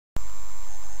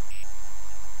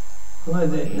Hello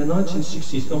there. In the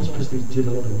 1960s, Elvis Presley did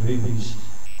a lot of movies,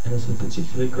 and there's a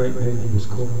particularly great movie that was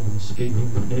called Speedway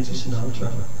with Nancy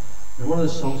Sinatra. And one of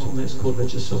the songs from that's called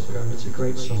Let Yourself Go. It's a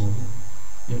great song.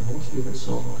 And I want to do that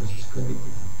song because it's great.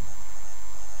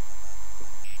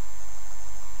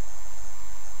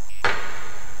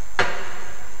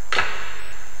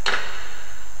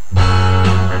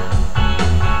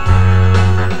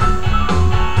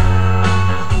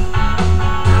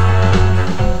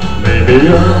 Maybe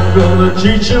I'm gonna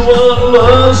teach you what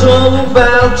love's all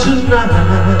about tonight.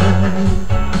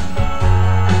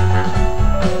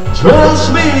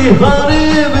 Trust me,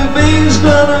 honey, everything's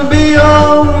gonna be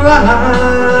alright.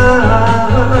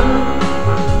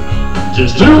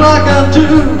 Just do like I do,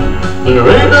 there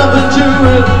ain't nothing to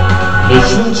it.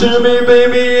 Listen to me,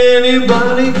 baby,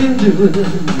 anybody can do it.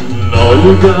 And all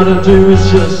you gotta do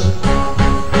is just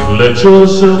let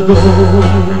yourself go.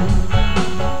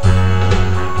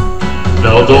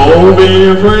 Now don't be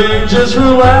afraid, just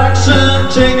relax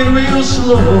and take it real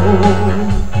slow.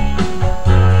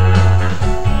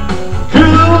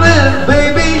 Cool it,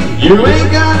 baby, you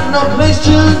ain't got no place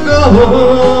to go.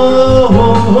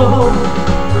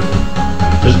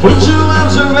 Just put your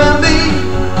arms around me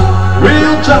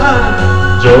real tight.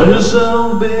 Enjoy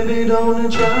yourself, baby,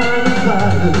 don't try to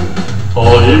fight it.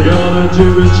 All you gotta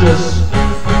do is just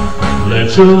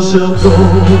let yourself go.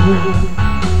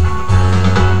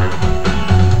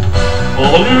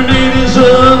 All you need is a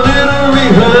little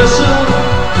rehearsal.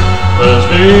 That's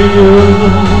being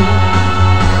alone.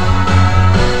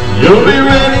 You'll be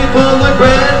ready for the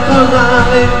grand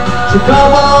finale. So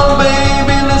come on,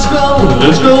 baby, let's go.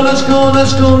 Let's go, let's go,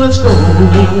 let's go, let's go.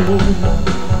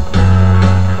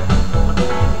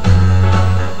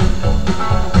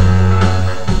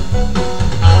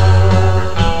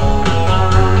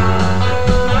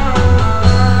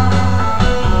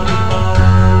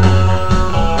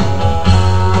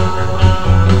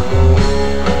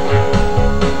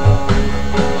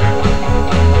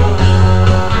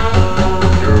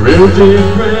 Real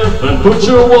deep breath and put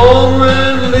your warm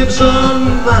red lips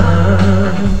on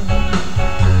mine.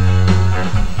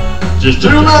 Just do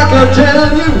like I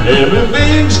tell you,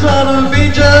 everything's gonna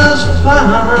be just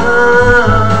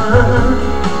fine.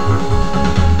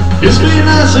 Kiss me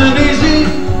nice and easy,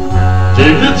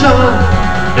 take your time.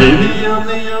 Baby, I'm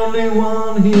the only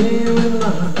one here in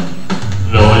line.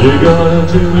 And all you gotta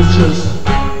do is just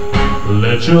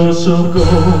let yourself go.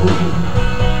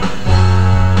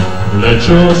 Let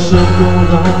yourself go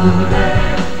down.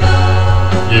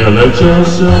 Yeah, let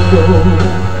yourself go.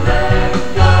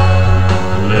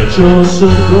 Let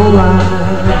yourself go right.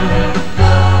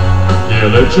 Yeah,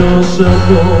 let yourself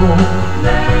go.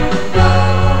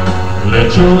 Let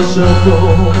yourself go.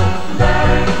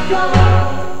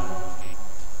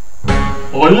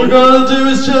 All you gotta do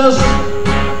is just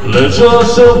let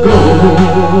yourself go.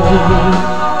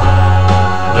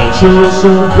 Let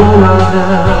yourself go right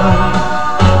now.